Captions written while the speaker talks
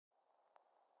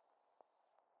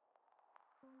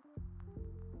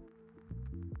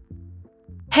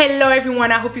Hello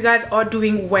everyone, I hope you guys are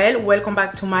doing well. Welcome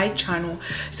back to my channel.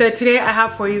 So today I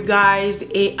have for you guys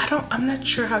I'm not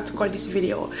sure how to call this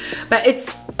video, but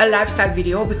it's a lifestyle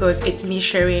video because it's me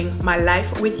sharing my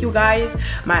life with you guys,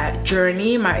 my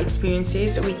journey, my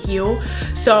experiences with you.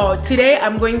 So today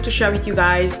I'm going to share with you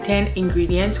guys 10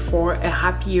 ingredients for a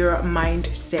happier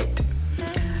mindset.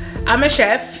 I'm a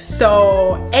chef,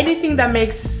 so anything that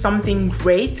makes something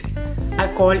great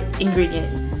I call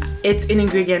ingredient. It's an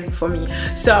ingredient for me.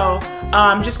 So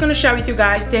I'm just gonna share with you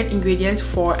guys 10 ingredients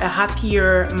for a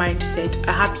happier mindset,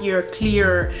 a happier,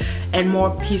 clearer and more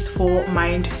peaceful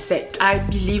mindset. I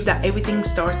believe that everything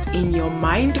starts in your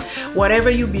mind.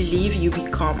 Whatever you believe, you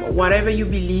become. Whatever you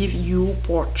believe, you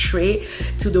portray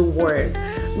to the world.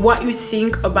 What you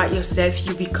think about yourself,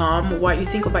 you become. What you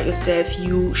think about yourself,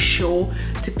 you show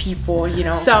to people, you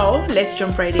know. So let's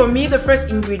jump right in. For me, the first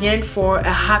ingredient for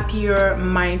a happier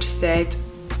mindset,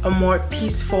 a more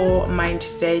peaceful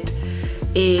mindset,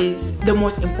 is the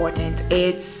most important.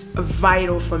 It's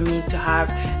vital for me to have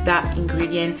that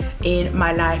ingredient in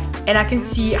my life, and I can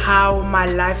see how my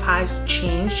life has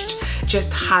changed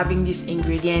just having this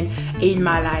ingredient in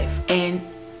my life. And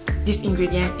this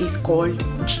ingredient is called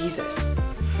Jesus.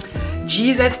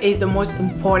 Jesus is the most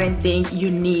important thing you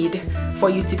need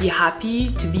for you to be happy,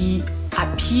 to be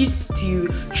at peace, to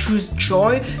choose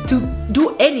joy, to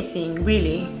do anything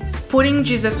really. Putting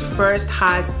Jesus first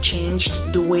has changed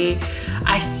the way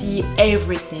I see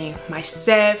everything,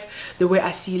 myself, the way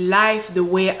I see life, the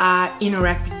way I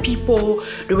interact with people,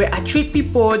 the way I treat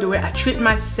people, the way I treat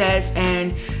myself,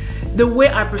 and the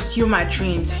way I pursue my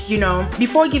dreams. You know,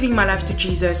 before giving my life to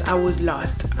Jesus, I was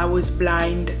lost, I was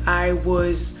blind, I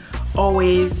was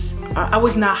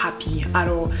not happy at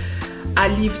all. I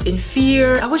lived in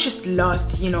fear, I was just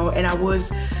lost, you know, and I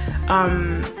was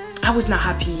not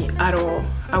happy at all.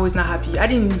 I was not happy. I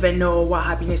didn't even know what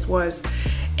happiness was,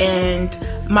 and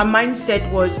my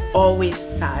mindset was always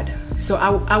sad. So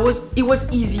it was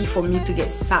easy for me to get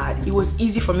sad. It was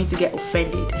easy for me to get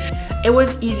offended. It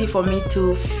was easy for me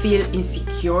to feel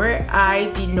insecure. I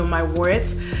didn't know my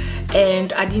worth,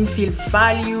 and I didn't feel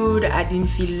valued. I didn't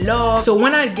feel loved. So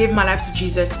when I gave my life to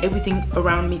Jesus, everything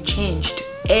around me changed.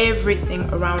 Everything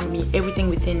around me, everything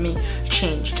within me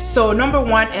changed. So number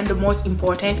one and the most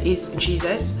important is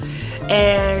Jesus.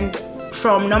 And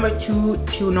from number 2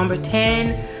 to number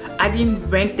 10, I didn't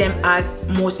rank them as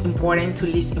most important to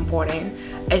least important.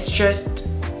 It's just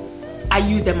I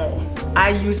use them all. I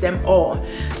use them all.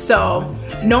 So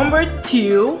number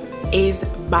 2 is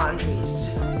boundaries.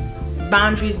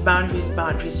 Boundaries, boundaries,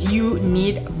 boundaries. You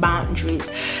need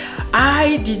boundaries.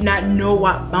 I did not know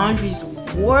what boundaries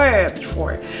were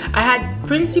before. I had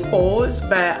principles,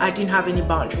 but I didn't have any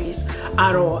boundaries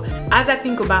at all. As I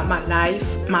think about my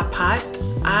life, my past,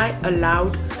 I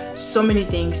allowed so many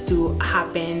things to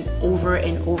happen over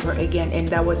and over again, and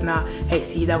that was not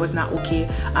healthy, that was not okay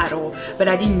at all. But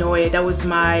I didn't know it. That was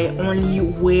my only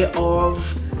way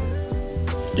of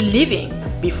living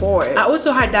before. I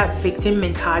also had that victim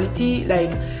mentality,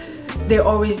 like they're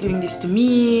always doing this to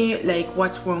me, like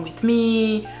what's wrong with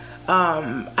me?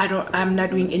 I'm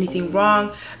not doing anything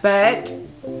wrong. But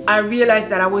I realized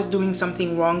that I was doing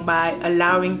something wrong by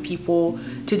allowing people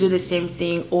to do the same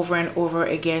thing over and over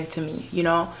again to me, you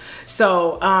know.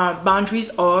 So boundaries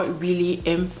are really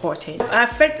important. I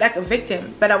felt like a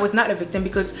victim, but I was not a victim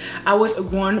because I was a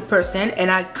grown person and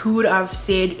I could have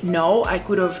said no. I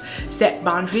could have set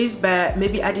boundaries, but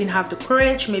maybe I didn't have the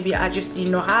courage, maybe I just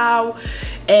didn't know how.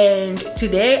 And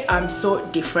today I'm so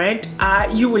different.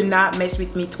 You will not mess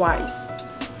with me twice.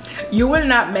 You will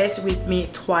not mess with me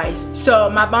twice. So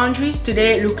my boundaries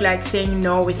today look like saying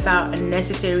no without a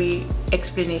necessary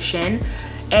explanation.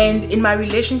 And in my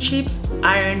relationships,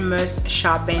 iron must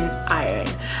sharpen iron.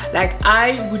 Like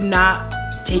I would not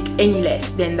take any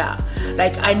less than that.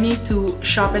 Like I need to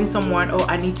sharpen someone, or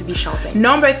I need to be sharpened.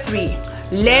 Number 3,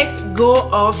 let go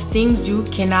of things you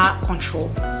cannot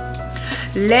control.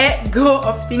 Let go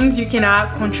of things you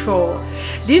cannot control.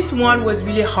 This one was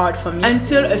really hard for me.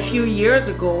 Until a few years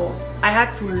ago, I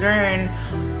had to learn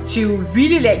to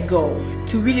really let go,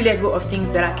 of things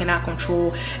that I cannot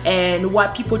control. And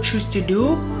what people choose to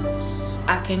do,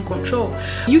 I can control.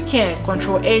 You can't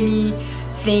control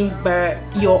anything but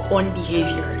your own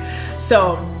behavior.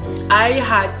 So I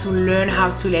had to learn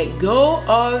how to let go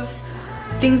of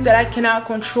things that I cannot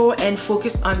control and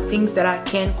focus on things that I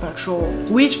can control,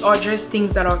 which are just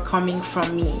things that are coming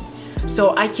from me.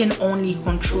 So I can only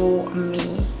control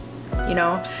me, you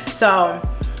know. So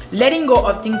letting go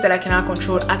of things that I cannot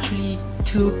control actually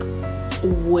took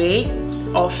weight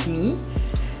off me,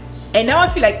 And now I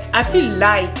feel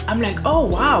like I'm like, oh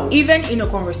wow. Even in a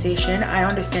conversation, I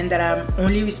understand that I'm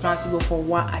only responsible for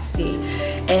what I say,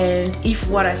 and if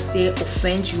what I say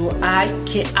offends you, I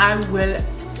will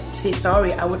say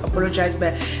sorry, I would apologize,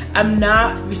 but I'm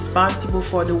not responsible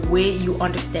for the way you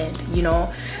understand, you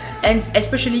know. And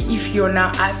especially if you're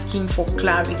not asking for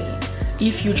clarity,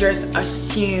 if you just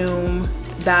assume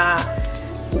that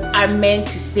I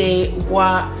meant to say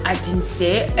what I didn't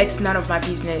say, it's none of my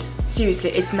business. Seriously,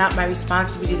 it's not my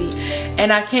responsibility.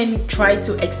 And I can try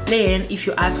to explain if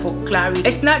you ask for clarity.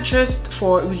 It's not just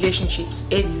for relationships,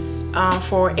 it's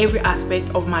for every aspect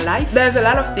of my life. There's a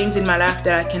lot of things in my life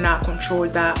that I cannot control,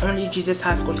 that only Jesus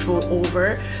has control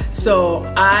over. So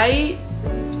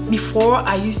before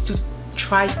I used to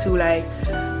try to like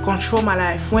control my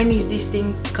life. When is this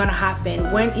thing gonna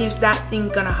happen? When is that thing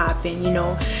gonna happen? You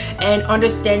know, and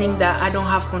understanding that I don't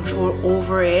have control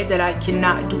over it, that I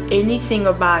cannot do anything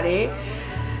about it.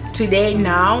 Today,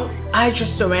 now, I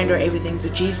just surrender everything to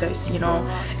Jesus, you know,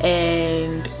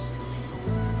 and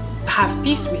have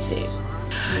peace with it.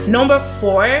 Number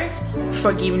 4,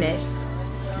 forgiveness.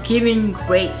 Giving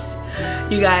grace.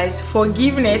 You guys,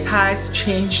 forgiveness has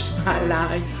changed my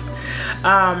life.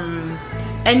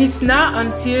 And it's not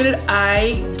until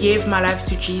I gave my life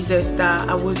to Jesus that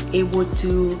I was able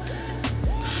to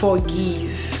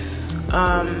forgive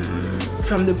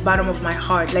from the bottom of my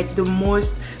heart, like the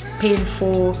most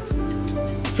painful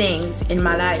things in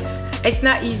my life. It's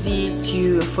not easy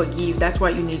to forgive. That's why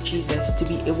you need Jesus, to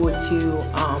be able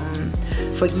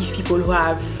to forgive people who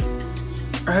have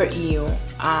hurt you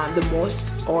the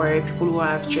most, or people who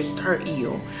have just hurt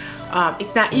you.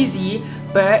 It's not easy,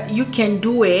 but you can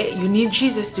do it. You need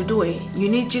Jesus to do it. You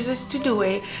need Jesus to do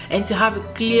it, and to have a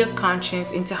clear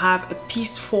conscience, and to have a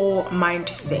peaceful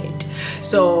mindset.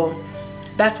 So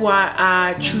that's what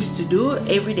I choose to do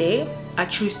every day. I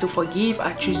choose to forgive.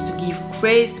 I choose to give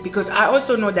grace, because I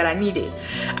also know that I need it.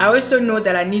 I also know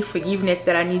that I need forgiveness,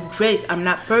 that I need grace. I'm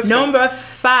not perfect. Number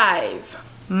 5,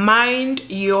 mind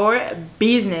your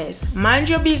business. Mind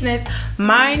your business.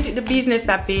 Mind the business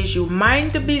that pays you.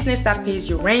 Mind the business that pays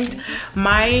your rent.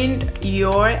 Mind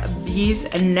your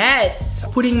business.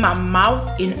 Putting my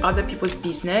mouth in other people's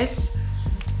business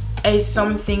is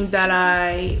something that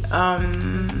I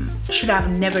should have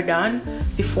never done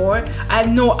before. I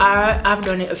know I've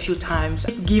done it a few times.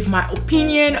 Give my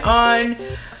opinion on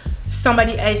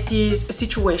somebody else's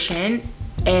situation,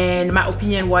 and my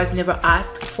opinion was never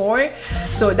asked for.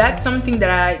 So that's something that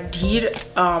I did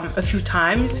a few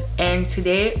times, and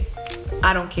today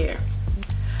I don't care.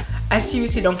 I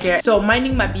seriously don't care. So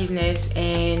minding my business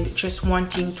and just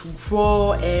wanting to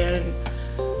grow and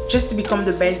just to become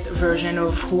the best version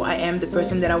of who I am, the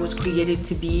person that I was created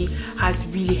to be, has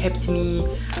really helped me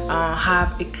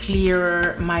have a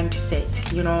clearer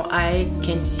mindset. You know, I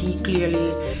can see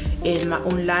clearly in my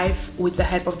own life with the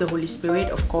help of the Holy Spirit,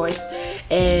 of course,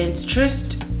 and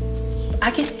just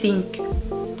I can think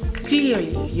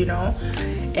clearly, you know,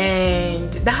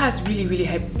 and that has really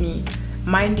helped me.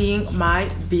 Minding my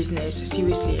business,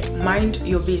 seriously, mind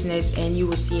your business, and you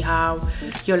will see how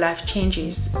your life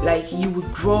changes. Like, you will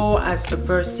grow as a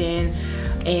person,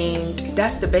 and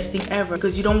that's the best thing ever,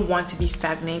 because you don't want to be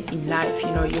stagnant in life.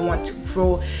 You know, you want to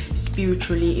grow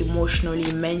spiritually,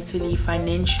 emotionally, mentally,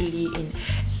 financially, in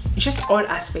just all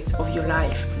aspects of your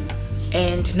life.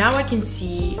 And now I can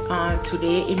see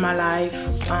today in my life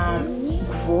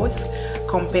growth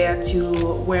compared to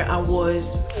where I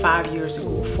was 5 years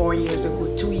ago, 4 years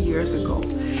ago, 2 years ago.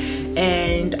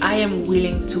 And I am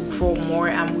willing to grow more.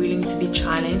 I'm willing to be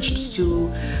challenged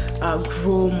to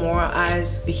grow more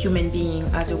as a human being,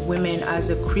 as a woman, as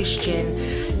a Christian.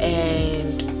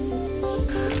 And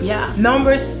yeah.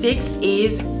 Number 6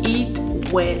 is eat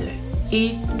well.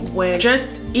 Eat well.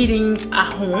 Just eating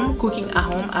at home, cooking at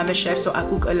home. I'm a chef, so I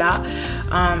cook a lot,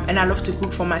 and I love to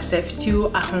cook for myself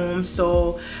too at home.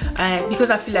 So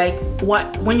because I feel like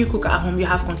when you cook at home, you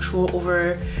have control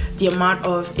over the amount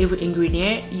of every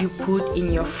ingredient you put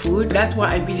in your food. That's what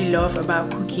I really love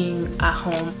about cooking at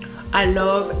home. I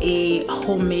love a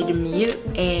homemade meal,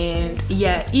 and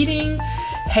yeah, eating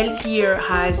healthier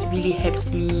has really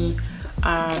helped me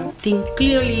think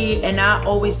clearly and not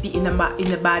always be in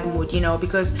the bad mood, you know,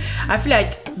 because I feel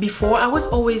like before I was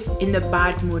always in the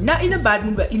bad mood, not in a bad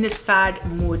mood, but in a sad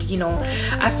mood, you know.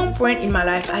 At some point in my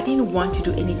life, I didn't want to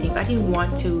do anything. I didn't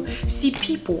want to see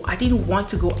people. I didn't want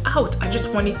to go out. I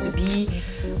just wanted to be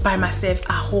by myself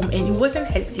at home, and it wasn't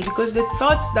healthy, because the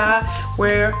thoughts that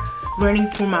were running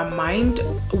through my mind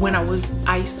when I was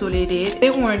isolated, they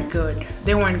weren't good.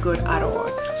 They weren't good at all.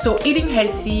 So eating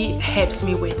healthy helps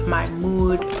me with my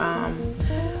mood,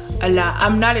 a lot.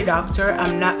 I'm not a doctor,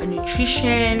 I'm not a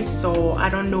nutrition, so I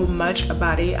don't know much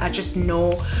about it. I just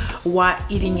know what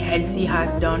eating healthy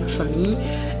has done for me,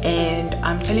 and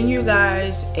I'm telling you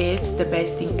guys, it's the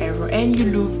best thing ever. And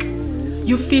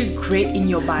you feel great in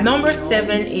your body. Number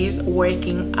 7 is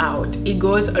working out. It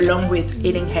goes along with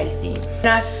eating healthy. And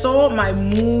I saw my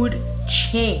mood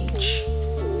change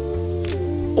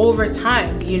over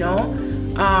time, you know,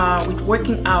 with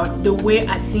working out, the way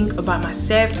I think about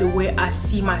myself, the way I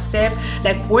see myself.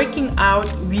 Like, working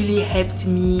out really helped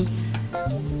me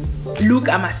look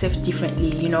at myself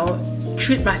differently, you know,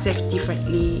 treat myself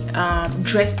differently,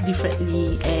 dress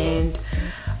differently, and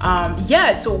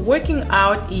yeah, so working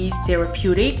out is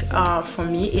therapeutic for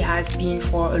me. It has been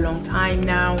for a long time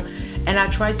now, and I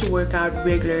try to work out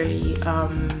regularly.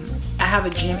 I have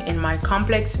a gym in my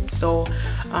complex, so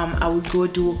I would go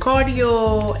do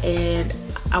cardio, and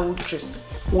I would just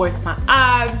work my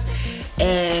abs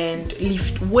and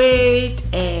lift weight.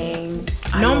 And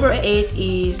number 8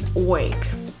 is work.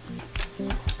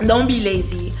 Don't be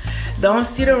lazy. Don't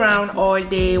sit around all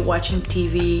day watching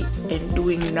TV and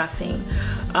doing nothing.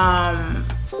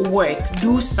 Work,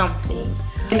 do something.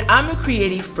 And I'm a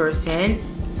creative person,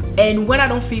 and when I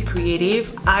don't feel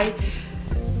creative, I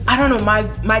don't know,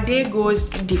 my day goes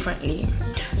differently.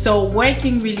 So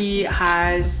working really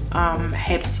has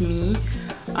helped me,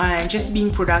 and just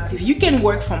being productive. You can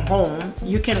work from home,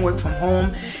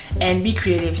 and be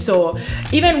creative. So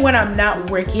even when I'm not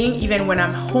working, even when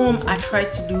I'm home, I try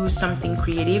to do something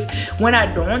creative. When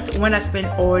I spend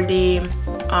all day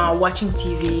watching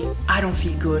TV, I don't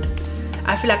feel good.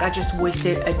 I feel like I just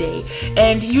wasted a day.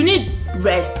 And you need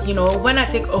rest, you know. When I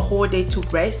take a whole day to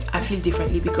rest, I feel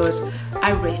differently because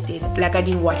I rested. Like, I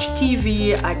didn't watch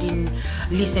TV, I didn't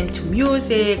listen to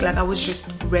music. Like, I was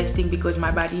just resting because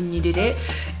my body needed it.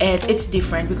 And it's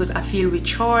different because I feel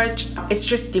recharged. It's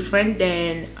just different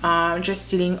than just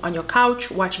sitting on your couch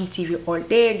watching TV all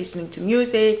day, listening to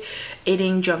music,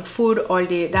 eating junk food all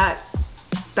day. That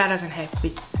doesn't help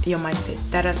with your mindset.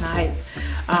 That does not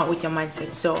help with your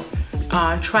mindset. So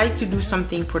try to do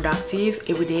something productive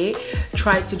every day.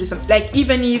 Try to do something, like,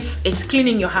 even if it's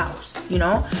cleaning your house, you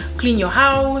know, clean your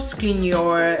house, clean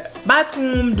your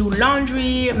bathroom, do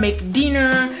laundry, make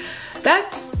dinner.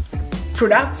 That's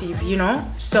productive, you know.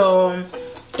 So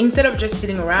instead of just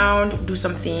sitting around, do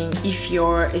something. If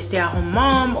you're a stay-at-home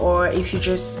mom, or if you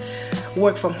just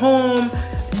work from home,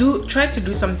 try to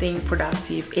do something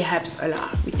productive. It helps a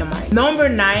lot with your mind. Number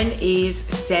 9 is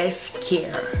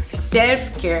self-care.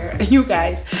 Self-care, you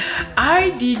guys,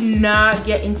 I did not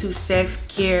get into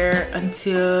self-care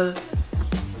until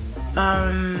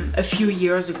a few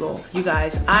years ago. You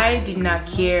guys, I did not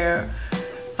care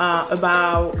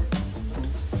about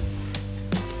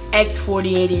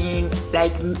exfoliating,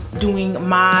 like doing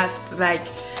masks. Like,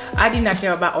 I did not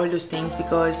care about all those things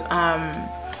because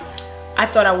I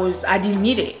thought I didn't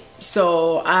need it.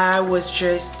 So I was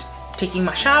just taking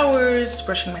my showers,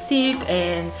 brushing my teeth,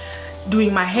 and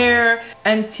doing my hair,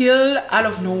 until out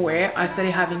of nowhere I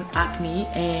started having acne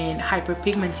and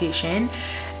hyperpigmentation,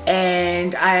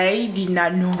 and I did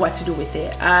not know what to do with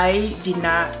it. I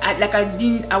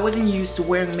wasn't used to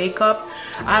wearing makeup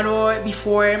at all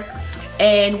before.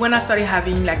 And when I started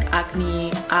having like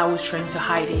acne, I was trying to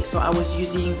hide it. So I was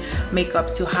using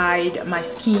makeup to hide my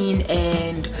skin,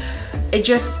 and it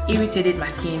just irritated my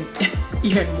skin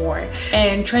even more.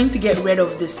 And trying to get rid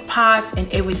of the spots and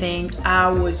everything, I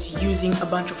was using a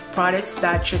bunch of products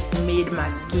that just made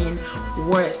my skin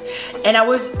worse. And I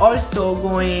was also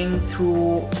going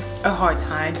through a hard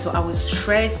time, so I was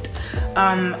stressed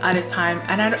at the time,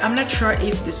 and I'm not sure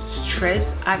if the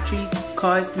stress actually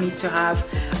caused me to have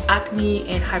acne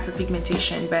and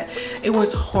hyperpigmentation, but it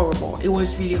was horrible. It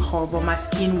was really horrible. My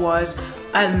skin was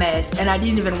a mess, and I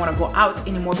didn't even want to go out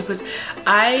anymore because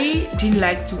I didn't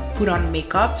like to put on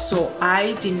makeup. So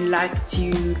I didn't like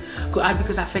to go out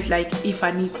because I felt like if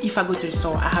I go to the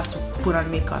store, I have to put on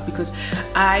makeup, because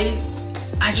I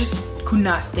just could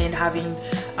not stand having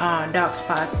dark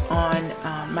spots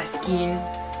on my skin.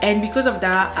 And because of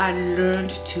that, I learned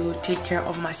to take care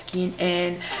of my skin,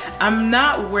 and I'm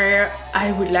not where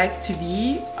I would like to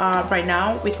be right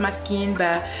now with my skin,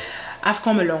 but I've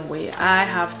come a long way. I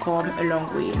have come a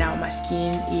long way. Now my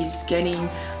skin is getting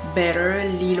better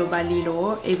little by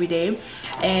little every day,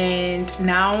 and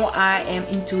now I am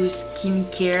into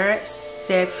skincare,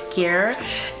 self-care,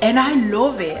 and I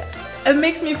love it. It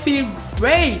makes me feel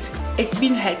great. It's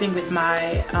been helping with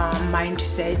my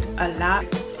mindset a lot.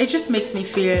 It just makes me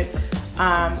feel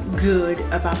good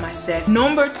about myself.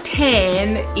 Number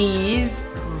 10 is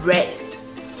rest.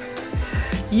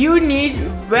 You need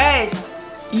rest.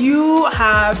 you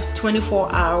have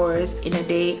 24 hours in a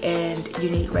day and you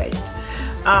need rest.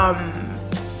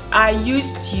 I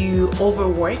used to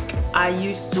overwork. I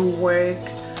used to work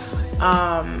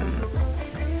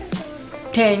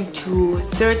 10 to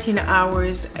 13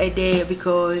 hours a day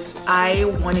because I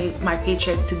wanted my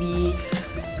paycheck to be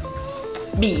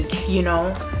big, you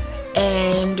know.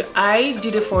 And I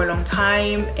did it for a long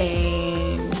time,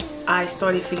 and I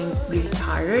started feeling really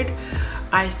tired.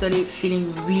 I started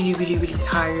feeling really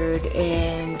tired,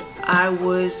 and I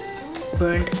was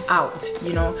burned out,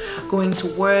 you know. Going to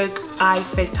work, I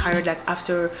felt tired like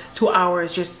after 2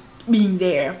 hours just being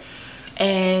there.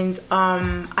 And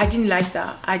I didn't like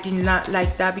that. I did not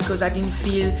like that because I didn't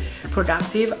feel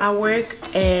productive at work,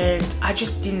 and I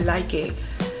just didn't like it.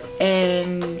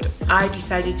 And I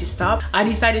decided to stop. I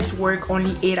decided to work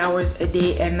only 8 hours a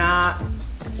day and not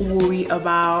worry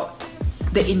about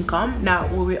the income, not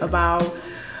worry about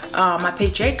my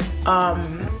paycheck,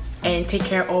 and take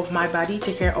care of my body,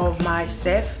 take care of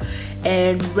myself.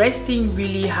 And resting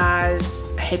really has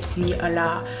helped me a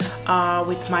lot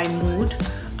with my mood,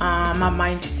 my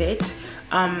mindset.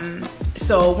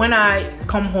 So when I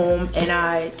come home and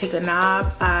I take a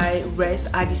nap, I rest,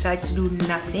 I decide to do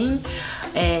nothing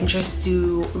and just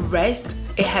to rest,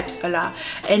 it helps a lot.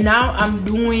 And now I'm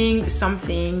doing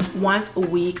something once a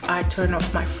week. I turn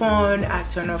off my phone, I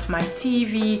turn off my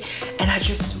TV, and I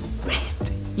just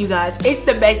rest. You guys, it's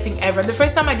the best thing ever. The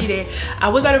first time I did it, I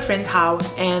was at a friend's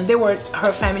house and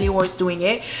her family was doing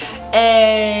it,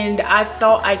 and I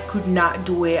thought I could not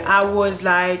do it. I was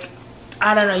like,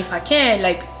 I don't know if I can,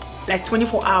 like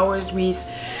 24 hours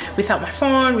without my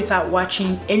phone, without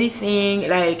watching anything.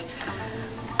 Like,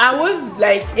 I was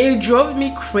like, it drove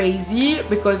me crazy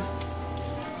because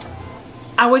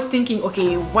I was thinking,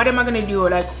 okay, what am I gonna do?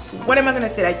 Like, what am I gonna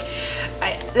say?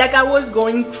 Like I was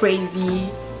going crazy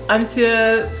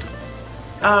until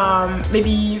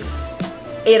maybe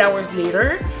 8 hours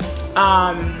later.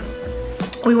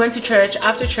 We went to church.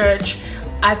 After church,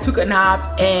 I took a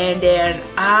nap, and then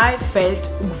I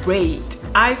felt great.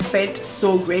 I felt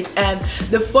so great, and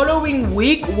the following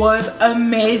week was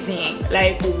amazing.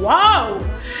 Like, wow.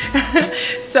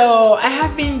 So I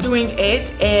have been doing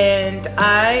it and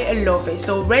I love it.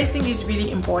 So resting is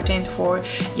really important for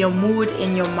your mood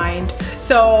and your mind.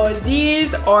 So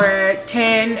these are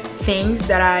 10 things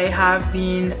that I have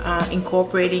been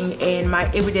incorporating in my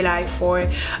everyday life for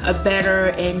a better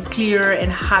and clearer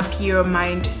and happier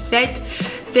mindset.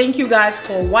 Thank you guys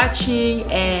for watching,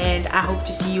 and I hope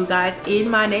to see you guys in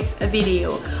my next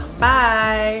video.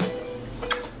 Bye.